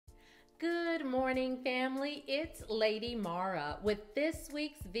morning, family. It's Lady Maura with this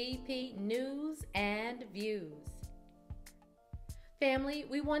week's VP News and Views. Family,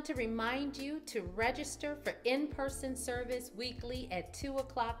 we want to remind you to register for in-person service weekly at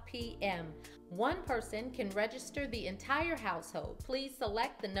 2:00 p.m. One person can register the entire household. Please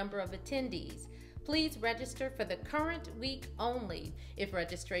select the number of attendees. Please register for the current week only. If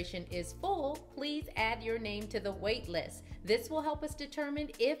registration is full, please add your name to the wait list. This will help us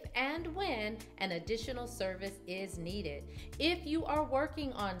determine if and when an additional service is needed. If you are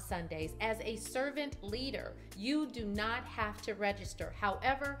working on Sundays as a servant leader, you do not have to register.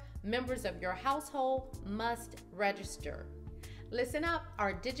 However, members of your household must register. Listen up,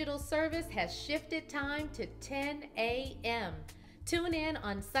 our digital service has shifted time to 10 a.m. Tune in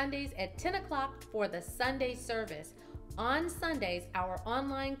on Sundays at 10 o'clock for the Sunday service. On Sundays, our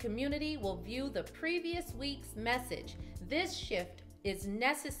online community will view the previous week's message. This shift is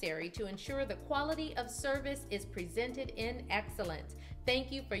necessary to ensure the quality of service is presented in excellence.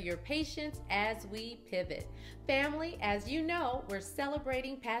 Thank you for your patience as we pivot. Family, as you know, we're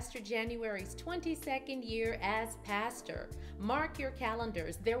celebrating Pastor January's 22nd year as pastor. Mark your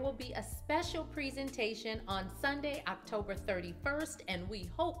calendars. There will be a special presentation on Sunday, October 31st, and we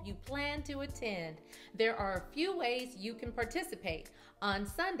hope you plan to attend. There are a few ways you can participate. On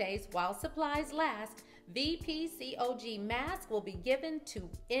Sundays, while supplies last, VPCOG mask will be given to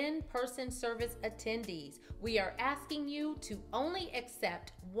in-person service attendees. We are asking you to only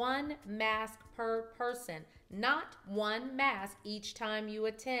accept one mask per person, not one mask each time you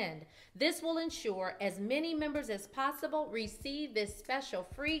attend. This will ensure as many members as possible receive this special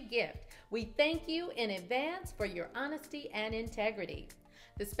free gift. We thank you in advance for your honesty and integrity.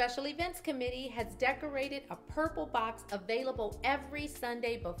 The Special Events Committee has decorated a purple box available every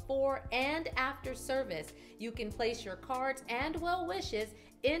Sunday before and after service. You can place your cards and well wishes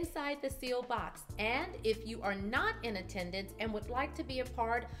inside the sealed box. And if you are not in attendance and would like to be a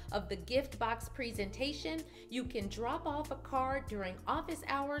part of the gift box presentation, you can drop off a card during office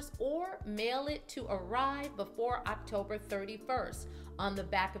hours or mail it to arrive before October 31st. On the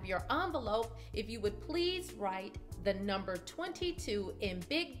back of your envelope, if you would please write the number 22 in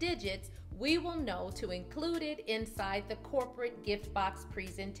big digits, we will know to include it inside the corporate gift box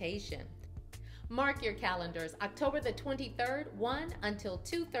presentation. Mark your calendars. October the 23rd, 1 until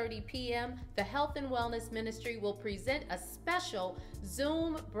 2:30 p.m., the Health and Wellness Ministry will present a special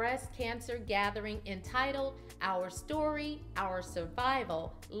Zoom breast cancer gathering entitled Our Story, Our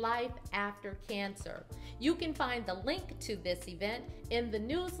Survival, Life After Cancer. You can find the link to this event in the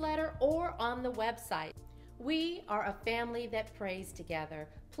newsletter or on the website. We are a family that prays together.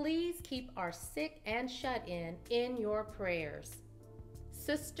 Please keep our sick and shut-in your prayers.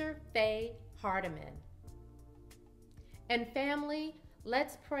 Sister Faye Hardiman. And family,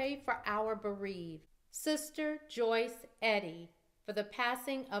 let's pray for our bereaved. Sister Joyce Eddy, for the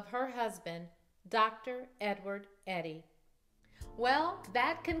passing of her husband, Dr. Edward Eddy. Well,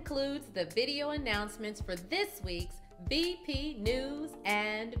 that concludes the video announcements for this week's VP News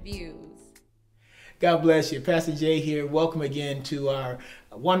and Views. God bless you. Pastor Jay here. Welcome again to our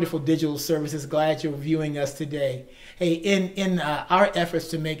wonderful digital services. Glad you're viewing us today. Hey, in our efforts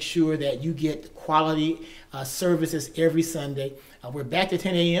to make sure that you get quality services every Sunday, we're back at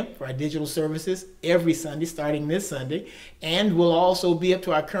 10 a.m. for our digital services every Sunday, starting this Sunday. And we'll also be up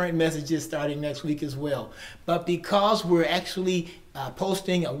to our current messages starting next week as well. But because we're actually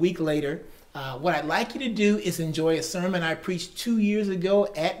posting a week later, what I'd like you to do is enjoy a sermon I preached 2 years ago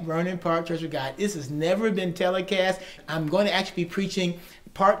at Vernon Park Church of God. This has never been telecast. I'm going to actually be preaching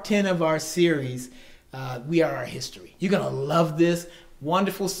part 10 of our series, We Are Our History. You're going to love this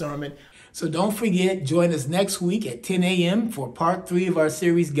wonderful sermon. So don't forget, join us next week at 10 a.m. for part 3 of our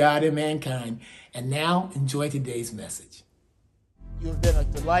series, God and Mankind. And now, enjoy today's message. You have been a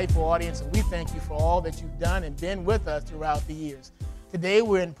delightful audience, and we thank you for all that you've done and been with us throughout the years. Today,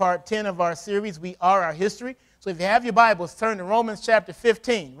 we're in part 10 of our series, We Are Our History. So if you have your Bibles, turn to Romans chapter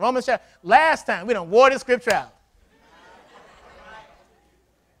 15. Last time, we done wore this scripture out.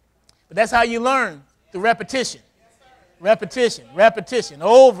 But that's how you learn, through repetition. Repetition,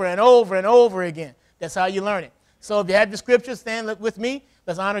 over and over and over again. That's how you learn it. So if you have the scripture, stand with me.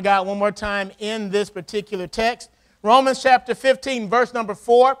 Let's honor God one more time in this particular text. Romans chapter 15, verse number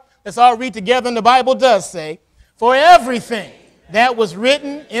 4. Let's all read together, and the Bible does say, for everything that was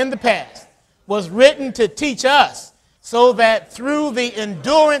written in the past was written to teach us, so that through the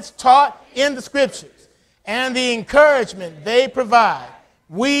endurance taught in the scriptures and the encouragement they provide,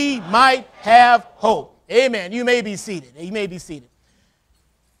 we might have hope. Amen. You may be seated. You may be seated.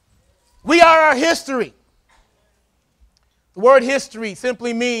 We are our history. The word history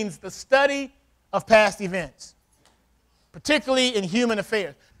simply means the study of past events, particularly in human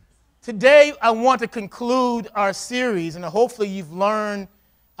affairs. Today, I want to conclude our series, and hopefully you've learned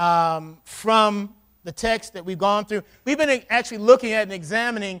from the text that we've gone through. We've been actually looking at and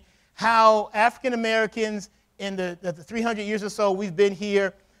examining how African Americans in the 300 years or so we've been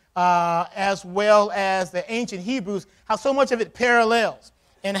here, as well as the ancient Hebrews, how so much of it parallels,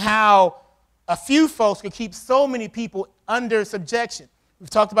 and how a few folks could keep so many people under subjection. We've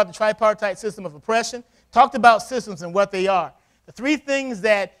talked about the tripartite system of oppression, talked about systems and what they are. The three things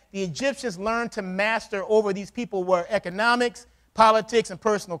that the Egyptians learned to master over these people were economics, politics, and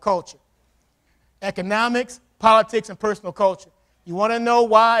personal culture. Economics, politics, and personal culture. You want to know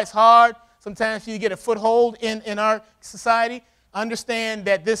why it's hard sometimes for you to get a foothold in our society? Understand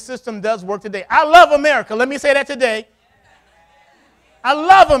that this system does work today. I love America. Let me say that today. I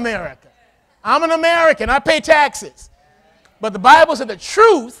love America. I'm an American. I pay taxes. But the Bible said the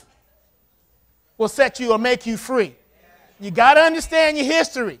truth will set you or make you free. You got to understand your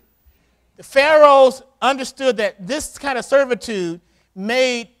history. The pharaohs understood that this kind of servitude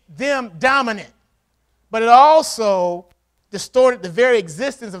made them dominant, but it also distorted the very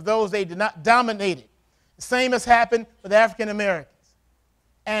existence of those they did not dominated. The same has happened with African Americans.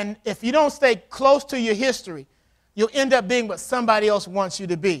 And if you don't stay close to your history, you'll end up being what somebody else wants you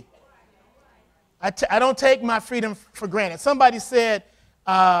to be. I don't take my freedom for granted. Somebody said,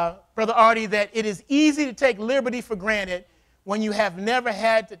 Brother Artie, that it is easy to take liberty for granted when you have never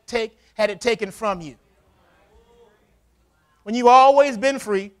had it taken from you. When you've always been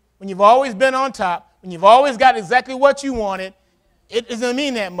free, when you've always been on top, when you've always got exactly what you wanted, it doesn't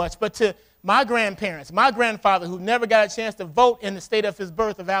mean that much. But to my grandparents, my grandfather, who never got a chance to vote in the state of his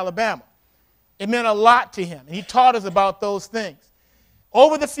birth of Alabama, it meant a lot to him, and he taught us about those things.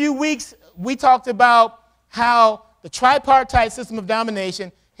 Over the few weeks, we talked about how the tripartite system of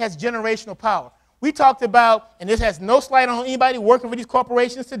domination has generational power. We talked about, and this has no slight on anybody working for these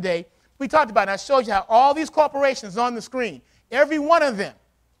corporations today, we talked about, and I showed you how all these corporations on the screen, every one of them,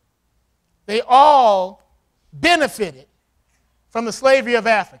 they all benefited from the slavery of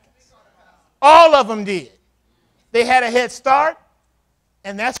Africans. All of them did. They had a head start,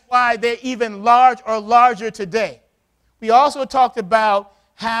 and that's why they're even larger today. We also talked about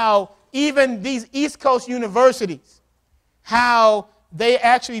how even these East Coast universities, how they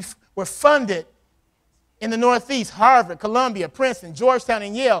actually were funded in the Northeast, Harvard, Columbia, Princeton, Georgetown,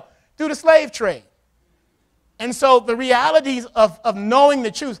 and Yale, through the slave trade. And so the realities of knowing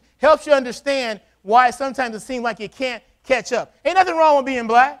the truth helps you understand why sometimes it seems like you can't catch up. Ain't nothing wrong with being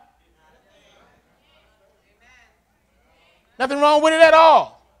black. Nothing wrong with it at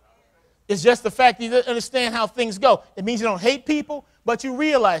all. It's just the fact that you understand how things go. It means you don't hate people, but you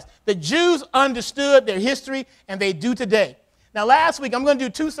realize the Jews understood their history, and they do today. Now, last week, I'm going to do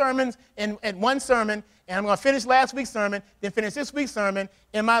two sermons in one sermon, and I'm going to finish last week's sermon, then finish this week's sermon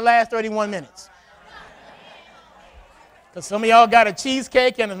in my last 31 minutes. Because some of y'all got a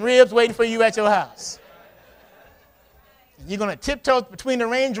cheesecake and ribs waiting for you at your house. You're going to tiptoe between the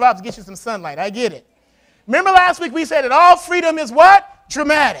raindrops to get you some sunlight. I get it. Remember last week we said that all freedom is what?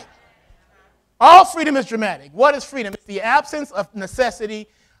 Dramatic. All freedom is dramatic. What is freedom? It's the absence of necessity,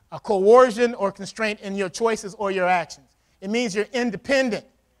 a coercion, or constraint in your choices or your actions. It means you're independent.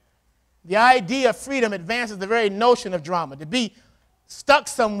 The idea of freedom advances the very notion of drama. To be stuck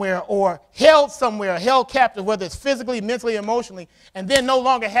somewhere or held somewhere, held captive, whether it's physically, mentally, emotionally, and then no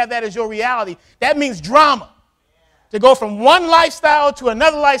longer have that as your reality, that means drama. To go from one lifestyle to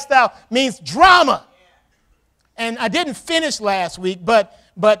another lifestyle means drama. And I didn't finish last week, but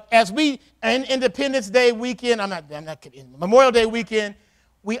as we, in Independence Day weekend, I'm not kidding, Memorial Day weekend,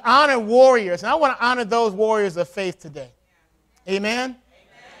 we honor warriors. And I want to honor those warriors of faith today. Amen? Amen?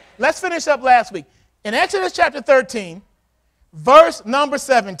 Let's finish up last week. In Exodus chapter 13, verse number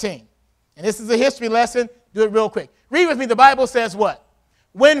 17, and this is a history lesson, do it real quick. Read with me, the Bible says what?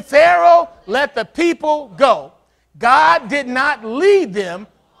 When Pharaoh let the people go, God did not lead them.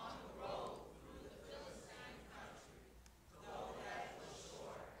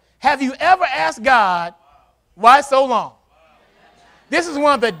 Have you ever asked God, why so long? This is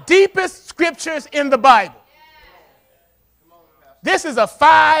one of the deepest scriptures in the Bible. This is a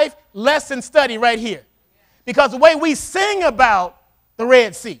 5-lesson study right here. Because the way we sing about the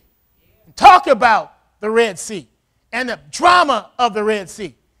Red Sea, talk about the Red Sea, and the drama of the Red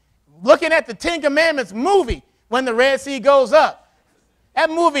Sea, looking at the Ten Commandments movie when the Red Sea goes up. That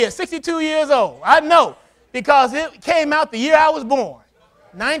movie is 62 years old. I know, because it came out the year I was born.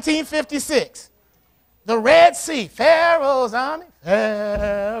 1956, the Red Sea, Pharaoh's army,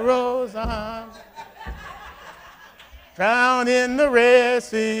 drowned in the Red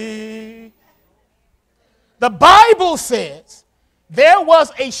Sea. The Bible says there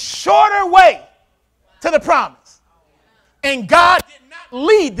was a shorter way to the promise, and God did not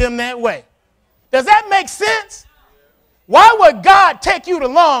lead them that way. Does that make sense? Why would God take you the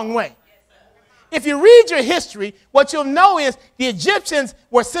long way? If you read your history, what you'll know is the Egyptians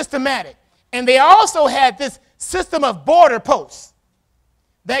were systematic, and they also had this system of border posts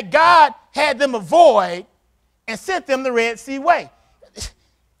that God had them avoid and sent them the Red Sea way.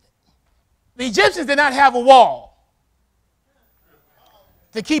 The Egyptians did not have a wall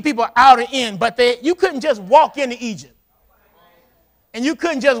to keep people out or in, but you couldn't just walk into Egypt, and you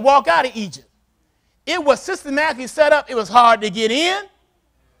couldn't just walk out of Egypt. It was systematically set up. It was hard to get in.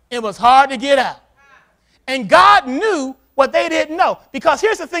 It was hard to get out. And God knew what they didn't know. Because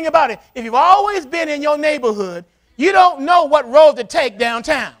here's the thing about it. If you've always been in your neighborhood, you don't know what road to take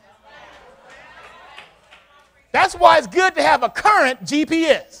downtown. That's why it's good to have a current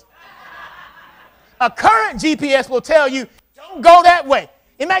GPS. A current GPS will tell you, don't go that way.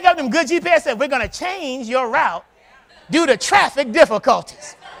 It might got them good GPS that we're going to change your route due to traffic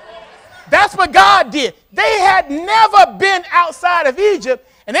difficulties. That's what God did. They had never been outside of Egypt,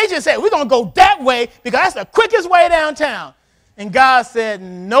 and they just said, we're going to go that way because that's the quickest way downtown. And God said,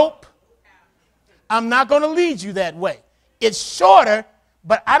 nope, I'm not going to lead you that way. It's shorter,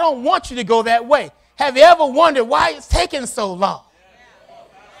 but I don't want you to go that way. Have you ever wondered why it's taking so long?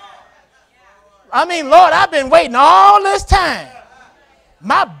 I mean, Lord, I've been waiting all this time.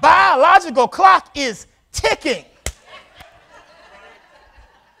 My biological clock is ticking.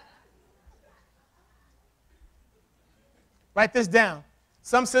 Write this down.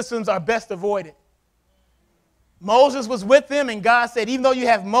 Some systems are best avoided. Moses was with them, and God said, even though you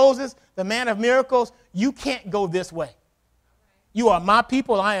have Moses, the man of miracles, you can't go this way. You are my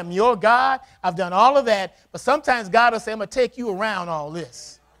people. I am your God. I've done all of that. But sometimes God will say, I'm going to take you around all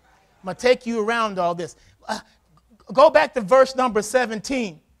this. I'm going to take you around all this. Go back to verse number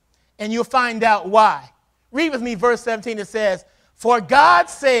 17, and you'll find out why. Read with me verse 17. It says, for God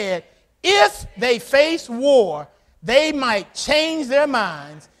said, if they face war, they might change their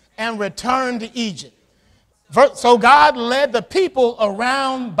minds and return to Egypt. So God led the people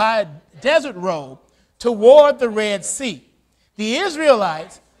around by desert road toward the Red Sea. The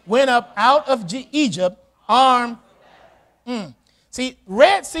Israelites went up out of Egypt armed. See,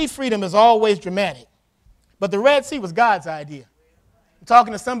 Red Sea freedom is always dramatic, but the Red Sea was God's idea. I'm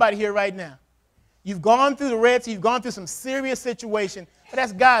talking to somebody here right now. You've gone through the Red Sea, you've gone through some serious situation, but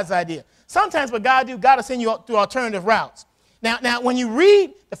that's God's idea. Sometimes what God do, God will send you through alternative routes. Now, when you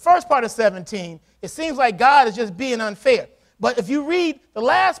read the first part of 17, it seems like God is just being unfair. But if you read the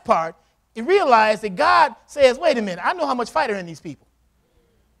last part, you realize that God says, wait a minute, I know how much fight are in these people.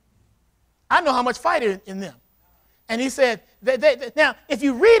 I know how much fight are in them. And he said, now, if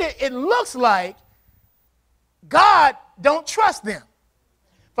you read it, it looks like God don't trust them.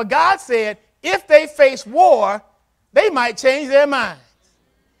 For God said, if they face war, they might change their minds.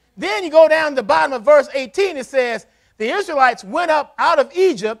 Then you go down to the bottom of verse 18, it says, the Israelites went up out of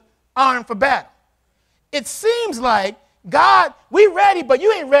Egypt armed for battle. It seems like, God, we ready, but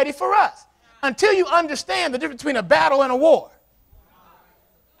you ain't ready for us until you understand the difference between a battle and a war.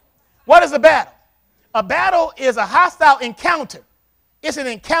 What is a battle? A battle is a hostile encounter. It's an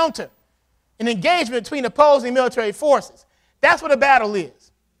encounter, an engagement between opposing military forces. That's what a battle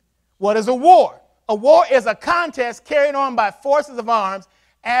is. What is a war? A war is a contest carried on by forces of arms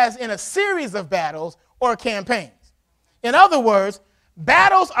as in a series of battles or campaigns. In other words,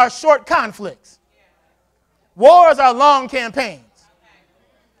 battles are short conflicts. Wars are long campaigns.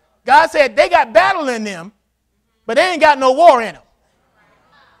 God said they got battle in them, but they ain't got no war in them.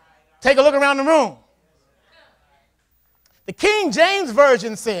 Take a look around the room. The King James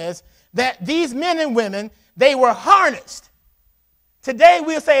Version says that these men and women, they were harnessed. Today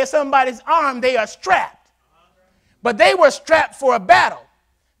we'll say if somebody's armed, they are strapped. But they were strapped for a battle.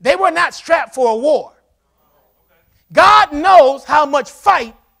 They were not strapped for a war. God knows how much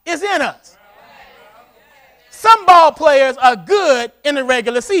fight is in us. Some ball players are good in the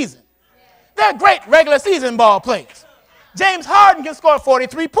regular season. They're great regular season ball players. James Harden can score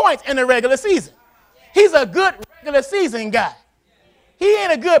 43 points in the regular season. He's a good regular season guy. He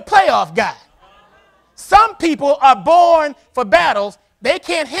ain't a good playoff guy. Some people are born for battles. They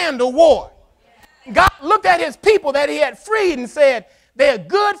can't handle war. God looked at his people that he had freed and said, they're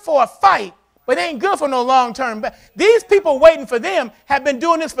good for a fight, but they ain't good for no long-term. These people waiting for them have been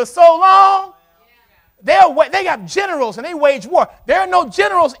doing this for so long. They got generals and they wage war. There are no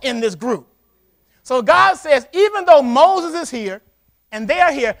generals in this group. So God says, even though Moses is here and they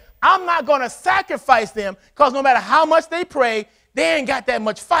are here, I'm not going to sacrifice them because no matter how much they pray, they ain't got that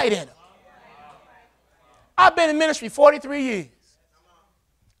much fight in them. I've been in ministry 43 years.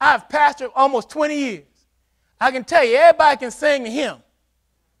 I've pastored almost 20 years. I can tell you, everybody can sing the hymn,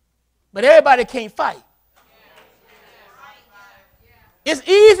 but everybody can't fight. It's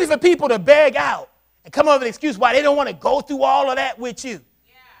easy for people to beg out and come up with an excuse why they don't want to go through all of that with you.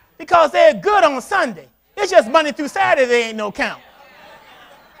 Because they're good on Sunday. It's just Monday through Saturday ain't no count.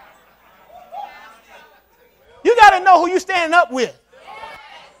 You got to know who you're standing up with.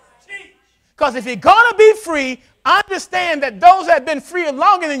 Because if you're going to be free, understand that those that have been free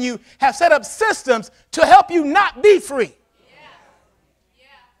longer than you have set up systems to help you not be free.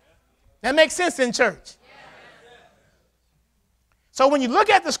 That makes sense in church. So when you look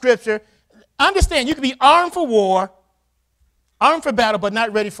at the scripture, understand you can be armed for war, armed for battle, but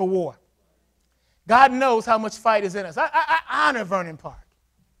not ready for war. God knows how much fight is in us. I honor Vernon Park.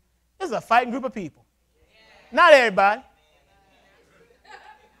 This is a fighting group of people. Not everybody.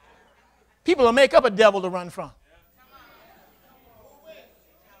 People will make up a devil to run from.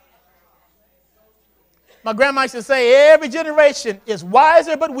 My grandma used to say, every generation is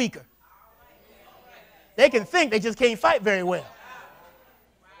wiser but weaker. They can think, they just can't fight very well.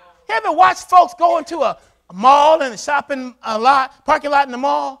 You ever watch folks go into a mall and a shopping parking lot in the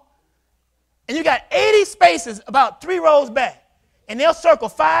mall? And you got 80 spaces about 3 rows back. And they'll circle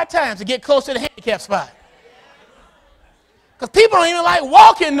 5 times to get close to the handicap spot. Because people don't even like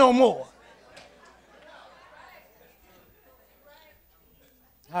walking no more.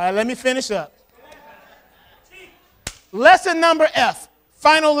 All right, let me finish up. Lesson number F.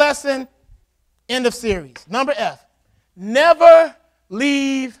 Final lesson, end of series. Number F. Never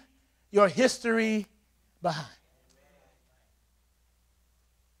leave your history behind.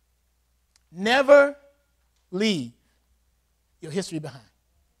 Never leave your history behind.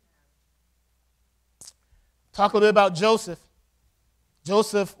 Talk a little bit about Joseph.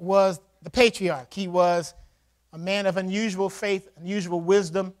 Joseph was the patriarch. He was a man of unusual faith, unusual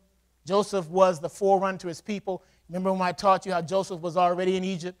wisdom. Joseph was the forerunner to his people. Remember when I taught you how Joseph was already in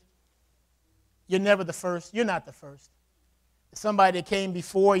Egypt? You're never the first. You're not the first. It's somebody that came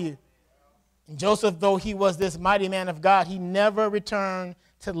before you. And Joseph, though he was this mighty man of God, he never returned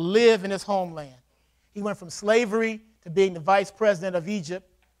to live in his homeland. He went from slavery to being the vice president of Egypt.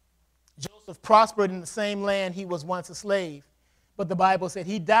 Joseph prospered in the same land he was once a slave. But the Bible said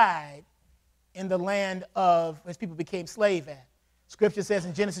he died in the land of his people became slave at. Scripture says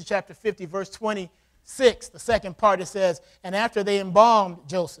in Genesis chapter 50, verse 26, the second part, it says, and after they embalmed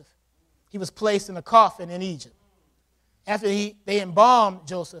Joseph, he was placed in a coffin in Egypt. After they embalmed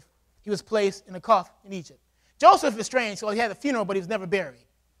Joseph, he was placed in a coffin in Egypt. Joseph is strange, so he had a funeral, but he was never buried.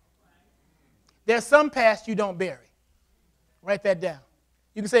 There's some past you don't bury. Write that down.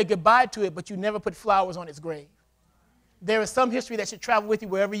 You can say goodbye to it, but you never put flowers on its grave. There is some history that should travel with you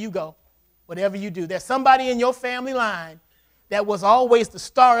wherever you go, whatever you do. There's somebody in your family line that was always the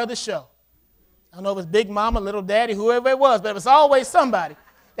star of the show. I don't know if it was Big Mama, Little Daddy, whoever it was, but it was always somebody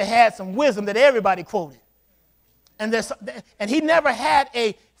that had some wisdom that everybody quoted. And he never had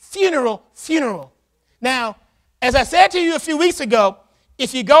a funeral. Now, as I said to you a few weeks ago,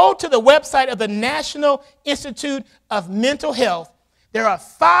 if you go to the website of the National Institute of Mental Health, there are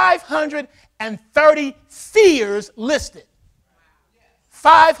 530 fears listed.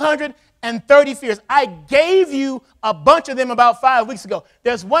 530 fears. I gave you a bunch of them about 5 weeks ago.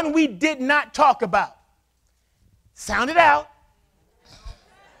 There's one we did not talk about. Sound it out.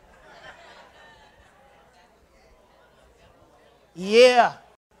 Yeah.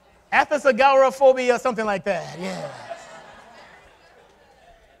 Athosagorophobia or something like that. Yeah.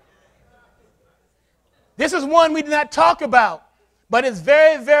 This is one we did not talk about, but it's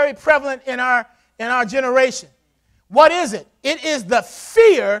very, very prevalent in our generation. What is it? It is the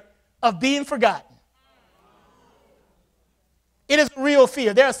fear of being forgotten. It is a real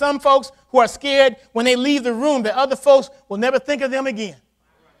fear. There are some folks who are scared when they leave the room that other folks will never think of them again.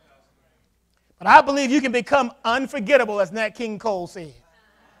 But I believe you can become unforgettable, as Nat King Cole said.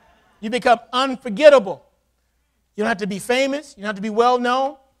 You become unforgettable. You don't have to be famous. You don't have to be well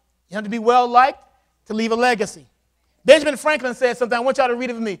known. You don't have to be well liked to leave a legacy. Benjamin Franklin said something. I want y'all to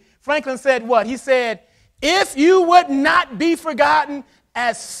read it with me. Franklin said what? He said, if you would not be forgotten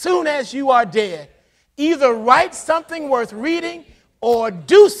as soon as you are dead, either write something worth reading or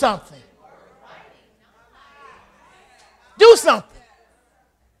do something. Do something.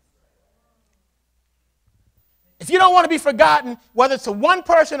 If you don't want to be forgotten, whether it's to one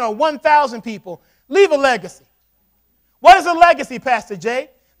person or 1,000 people, leave a legacy. What is a legacy, Pastor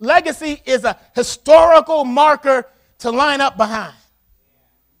Jay? Legacy is a historical marker to line up behind.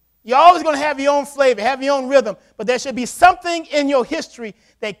 You're always going to have your own flavor, have your own rhythm, but there should be something in your history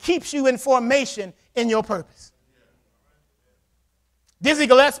that keeps you in formation in your purpose. Dizzy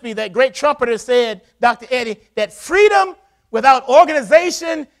Gillespie, that great trumpeter, said, Dr. Eddie, that freedom without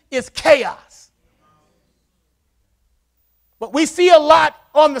organization is chaos. What we see a lot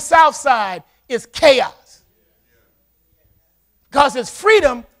on the South Side is chaos. Because it's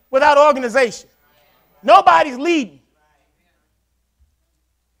freedom without organization. Nobody's leading.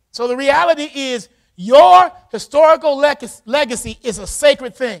 So the reality is your historical legacy is a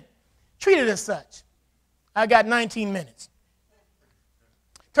sacred thing. Treat it as such. I got 19 minutes.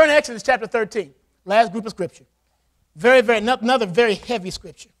 Turn to Exodus chapter 13, last group of scripture. Another very heavy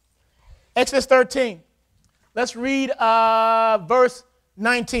scripture. Exodus 13. Let's read verse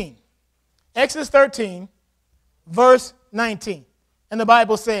 19. Exodus 13, verse 19. And the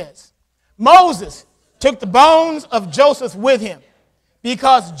Bible says, Moses took the bones of Joseph with him,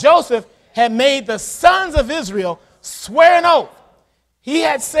 because Joseph had made the sons of Israel swear an oath. He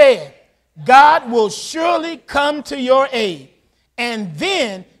had said, God will surely come to your aid, and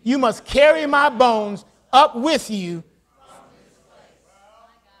then you must carry my bones up with you.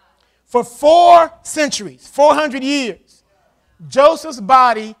 For 4 centuries, 400 years, Joseph's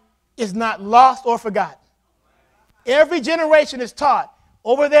body is not lost or forgotten. Every generation is taught,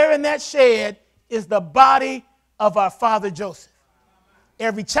 over there in that shed is the body of our father Joseph.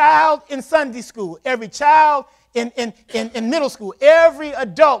 Every child in Sunday school, every child in middle school, every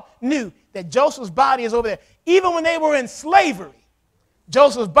adult knew that Joseph's body is over there. Even when they were in slavery,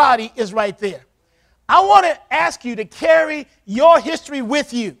 Joseph's body is right there. I want to ask you to carry your history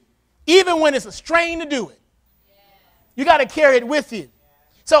with you, even when it's a strain to do it. You got to carry it with you.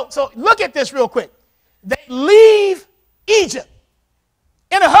 So look at this real quick. They leave Egypt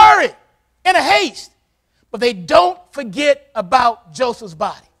in a hurry, in a haste. But they don't forget about Joseph's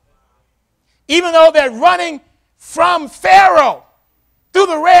body. Even though they're running from Pharaoh through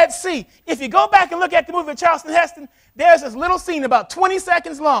the Red Sea. If you go back and look at the movie of Charleston Heston, there's this little scene about 20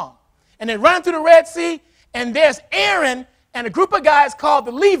 seconds long. And they're running through the Red Sea, and there's Aaron and a group of guys called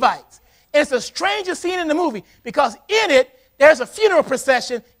the Levites. And it's the strangest scene in the movie because in it, there's a funeral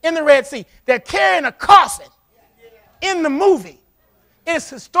procession in the Red Sea. They're carrying a coffin in the movie. It is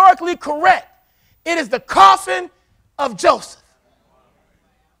historically correct. It is the coffin of Joseph.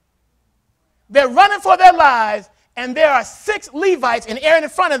 They're running for their lives, and there are 6 Levites and Aaron in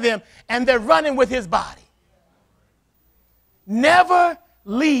front of them, and they're running with his body. Never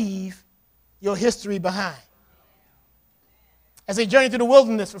leave your history behind. As they journeyed through the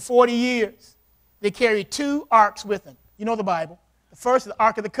wilderness for 40 years, they carried 2 arks with them. You know the Bible. The first is the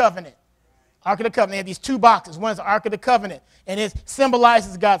Ark of the Covenant. Ark of the Covenant. They had these 2 boxes. One is the Ark of the Covenant, and it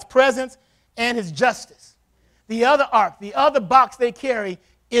symbolizes God's presence and his justice. The other ark, the other box they carry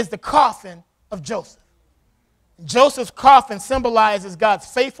is the coffin of Joseph. Joseph's coffin symbolizes God's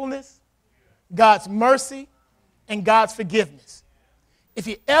faithfulness, God's mercy, and God's forgiveness. If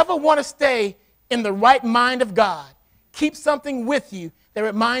you ever want to stay in the right mind of God, keep something with you that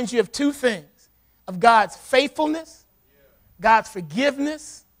reminds you of 2 things, of God's faithfulness, God's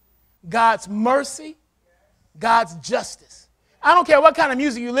forgiveness, God's mercy, God's justice. I don't care what kind of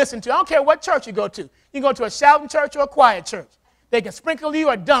music you listen to. I don't care what church you go to. You go to a shouting church or a quiet church. They can sprinkle you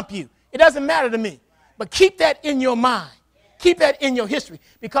or dump you. It doesn't matter to me. But keep that in your mind. Keep that in your history,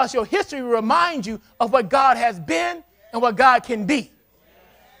 because your history will remind you of what God has been and what God can be.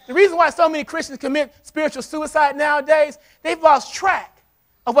 The reason why so many Christians commit spiritual suicide nowadays, they've lost track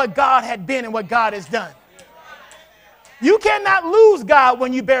of what God had been and what God has done. You cannot lose God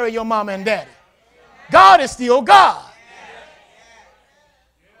when you bury your mama and daddy. God is still God.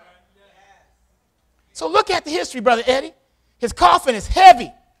 So look at the history, Brother Eddie. His coffin is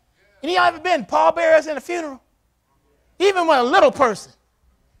heavy. Any of you ever been pallbearers in a funeral? Even with a little person.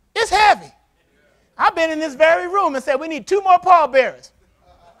 It's heavy. I've been in this very room and said, we need 2 more pallbearers.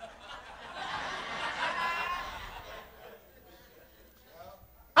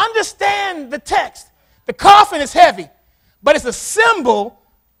 Understand the text. The coffin is heavy, but it's a symbol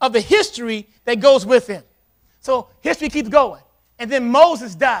of the history that goes with him. So history keeps going. And then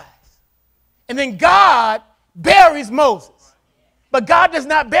Moses dies. And then God buries Moses. But God does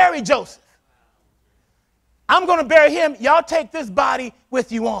not bury Joseph. I'm going to bury him. Y'all take this body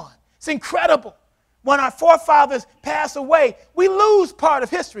with you on. It's incredible. When our forefathers pass away, we lose part of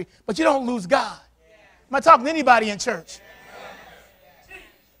history, but you don't lose God. Am I talking to anybody in church?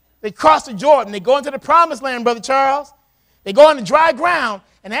 They cross the Jordan. They go into the promised land, Brother Charles. They go on the dry ground.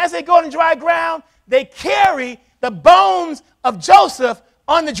 And as they go on the dry ground, they carry the bones of Joseph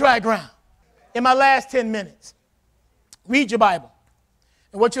on the dry ground. In my last 10 minutes, read your Bible.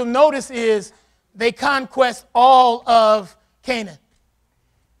 And what you'll notice is they conquest all of Canaan.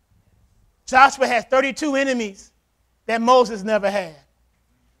 Joshua has 32 enemies that Moses never had.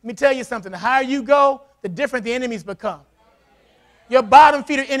 Let me tell you something. The higher you go, the different the enemies become. Your bottom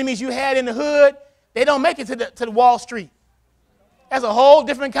feeder enemies you had in the hood, they don't make it to the Wall Street. That's a whole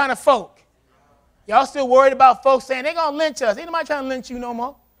different kind of folk. Y'all still worried about folks saying they're going to lynch us. Ain't nobody trying to lynch you no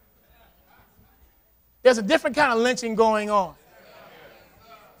more. There's a different kind of lynching going on.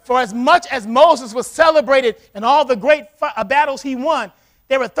 For as much as Moses was celebrated in all the great battles he won,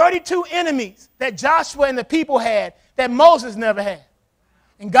 there were 32 enemies that Joshua and the people had that Moses never had.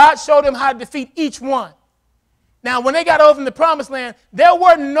 And God showed them how to defeat each one. Now, when they got over in the promised land, there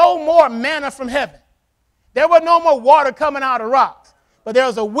were no more manna from heaven. There was no more water coming out of rocks. But there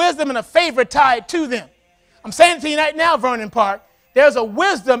was a wisdom and a favor tied to them. I'm saying it to you right now, Vernon Park. There's a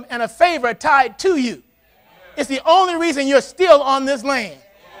wisdom and a favor tied to you. It's the only reason you're still on this land.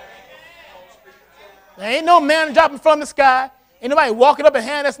 There ain't no manna dropping from the sky. Ain't nobody walking up and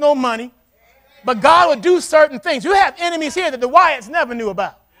handing us no money. But God will do certain things. You have enemies here that the Wyatts never knew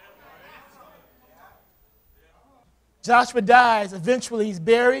about. Joshua dies. Eventually, he's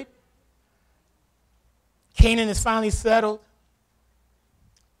buried. Canaan is finally settled.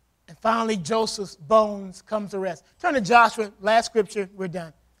 And finally, Joseph's bones come to rest. Turn to Joshua, last scripture, we're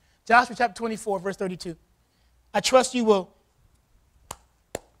done. Joshua chapter 24, verse 32. I trust you will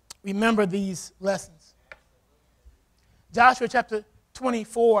remember these lessons. Joshua chapter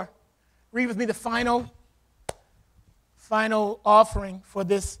 24. Read with me the final offering for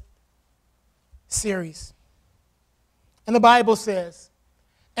this series. And the Bible says,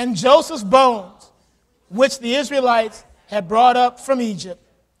 and Joseph's bones, which the Israelites had brought up from Egypt,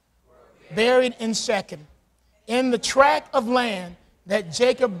 buried in Shechem, in the tract of land that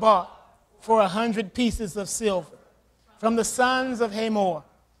Jacob bought for 100 pieces of silver from the sons of Hamor,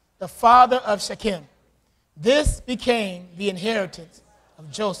 the father of Shechem. This became the inheritance of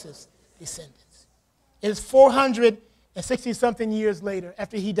Joseph's descendants. It is 460-something years later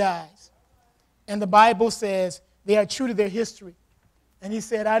after he dies. And the Bible says they are true to their history. And he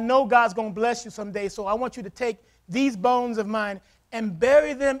said, I know God's going to bless you someday, so I want you to take these bones of mine and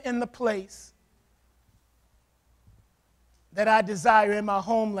bury them in the place that I desire in my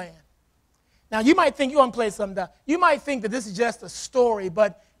homeland. Now, you might think, you want to play something down. You might think that this is just a story,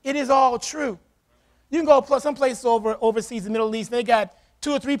 but it is all true. You can go some places overseas, the Middle East, and they got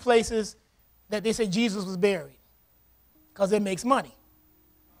 2 or 3 places that they say Jesus was buried because it makes money.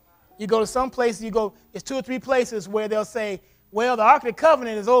 You go to some places, there's 2 or 3 places where they'll say, well, the Ark of the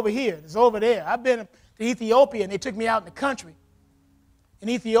Covenant is over here, it's over there. I've been to Ethiopia, and they took me out in the country in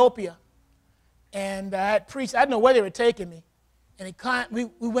Ethiopia, and I had preached. I didn't know where they were taking me. And we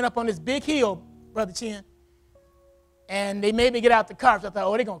went up on this big hill, Brother Chin, and they made me get out the car. So I thought,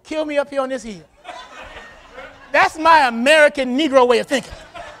 oh, they're going to kill me up here on this hill. That's my American Negro way of thinking.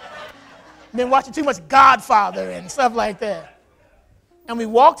 Been watching too much Godfather and stuff like that. And we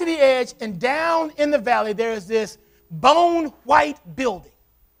walked to the edge, and down in the valley, there is this bone-white building,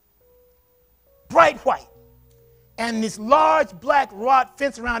 bright white, and this large black rod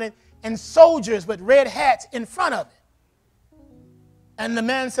fence around it, and soldiers with red hats in front of it. And the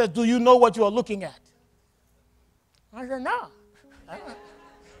man says, do you know what you are looking at? I said, no.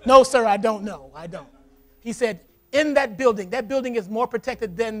 No, sir, I don't know. I don't. He said, in that building is more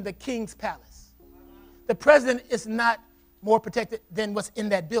protected than the king's palace. The president is not more protected than what's in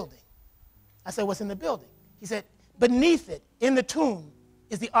that building. I said, what's in the building? He said, beneath it, in the tomb,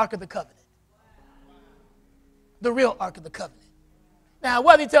 is the Ark of the Covenant. The real Ark of the Covenant. Now,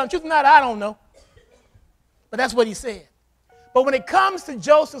 whether he telling the truth or not, I don't know. But that's what he said. But when it comes to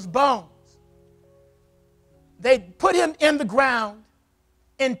Joseph's bones, they put him in the ground,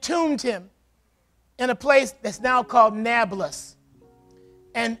 entombed him in a place that's now called Nablus.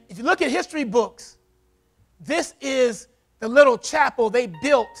 And if you look at history books, this is the little chapel they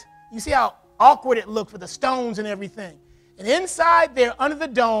built. You see how awkward it looked with the stones and everything. And inside there, under the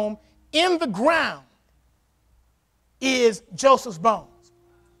dome, in the ground, is Joseph's bones.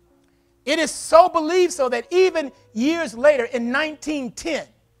 It is so believed so that even years later, in 1910,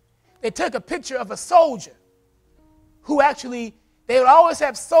 they took a picture of a soldier who actually, they would always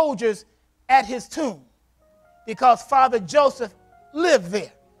have soldiers at his tomb because Father Joseph lived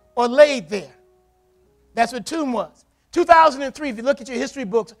there or laid there. That's what tomb was. 2003, if you look at your history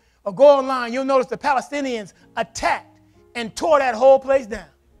books or go online, you'll notice the Palestinians attacked and tore that whole place down.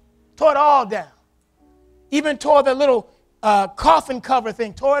 Tore it all down. Even tore the little coffin cover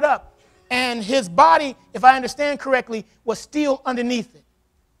thing, tore it up. And his body, if I understand correctly, was still underneath it.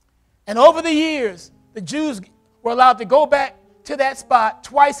 And over the years, the Jews were allowed to go back to that spot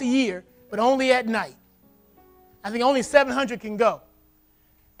twice a year, but only at night. I think only 700 can go.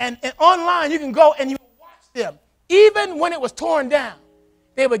 And online, you can go and you watch them. Even when it was torn down,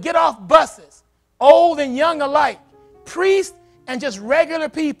 they would get off buses, old and young alike, priests and just regular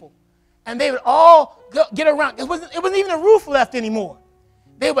people. And they would all get around. It wasn't even a roof left anymore.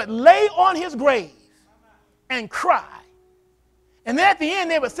 They would lay on his grave and cry. And then at the end,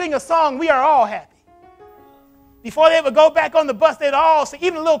 they would sing a song, "We Are All Happy." Before they would go back on the bus, they'd all sing.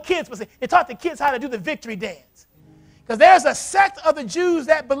 Even the little kids would sing. They taught the kids how to do the victory dance. Because there's a sect of the Jews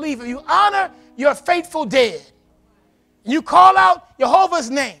that believe if you honor your faithful dead, and you call out Jehovah's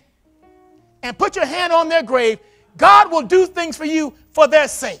name and put your hand on their grave, God will do things for you for their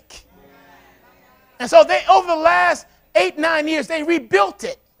sake. And so they, over the last 8-9 years, they rebuilt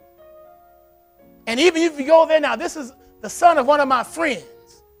it. And even if you go there now, this is the son of one of my friends.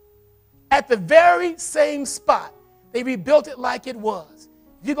 At the very same spot, they rebuilt it like it was.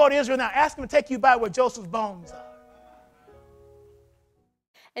 If you go to Israel now, ask them to take you by where Joseph's bones are.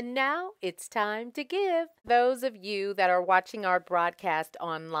 And now it's time to give. Those of you that are watching our broadcast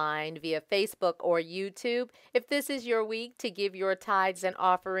online via Facebook or YouTube, if this is your week to give your tithes and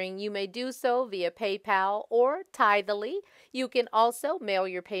offering, you may do so via PayPal or Tithely. You can also mail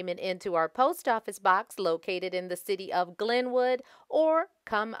your payment into our post office box located in the city of Glenwood, or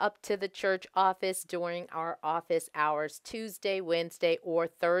come up to the church office during our office hours Tuesday, Wednesday, or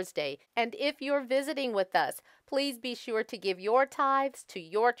Thursday. And if you're visiting with us, please be sure to give your tithes to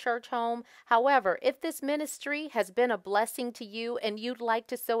your church home. However, if this ministry has been a blessing to you and you'd like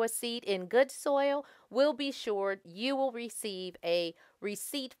to sow a seed in good soil, we'll be sure you will receive a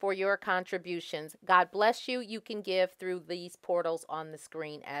receipt for your contributions. God bless you. You can give through these portals on the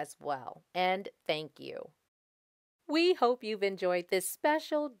screen as well. And thank you. We hope you've enjoyed this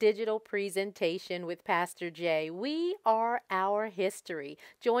special digital presentation with Pastor Jay. We are our history.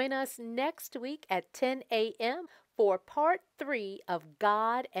 Join us next week at 10 a.m. for part 3 of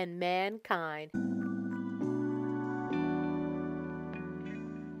God and Mankind.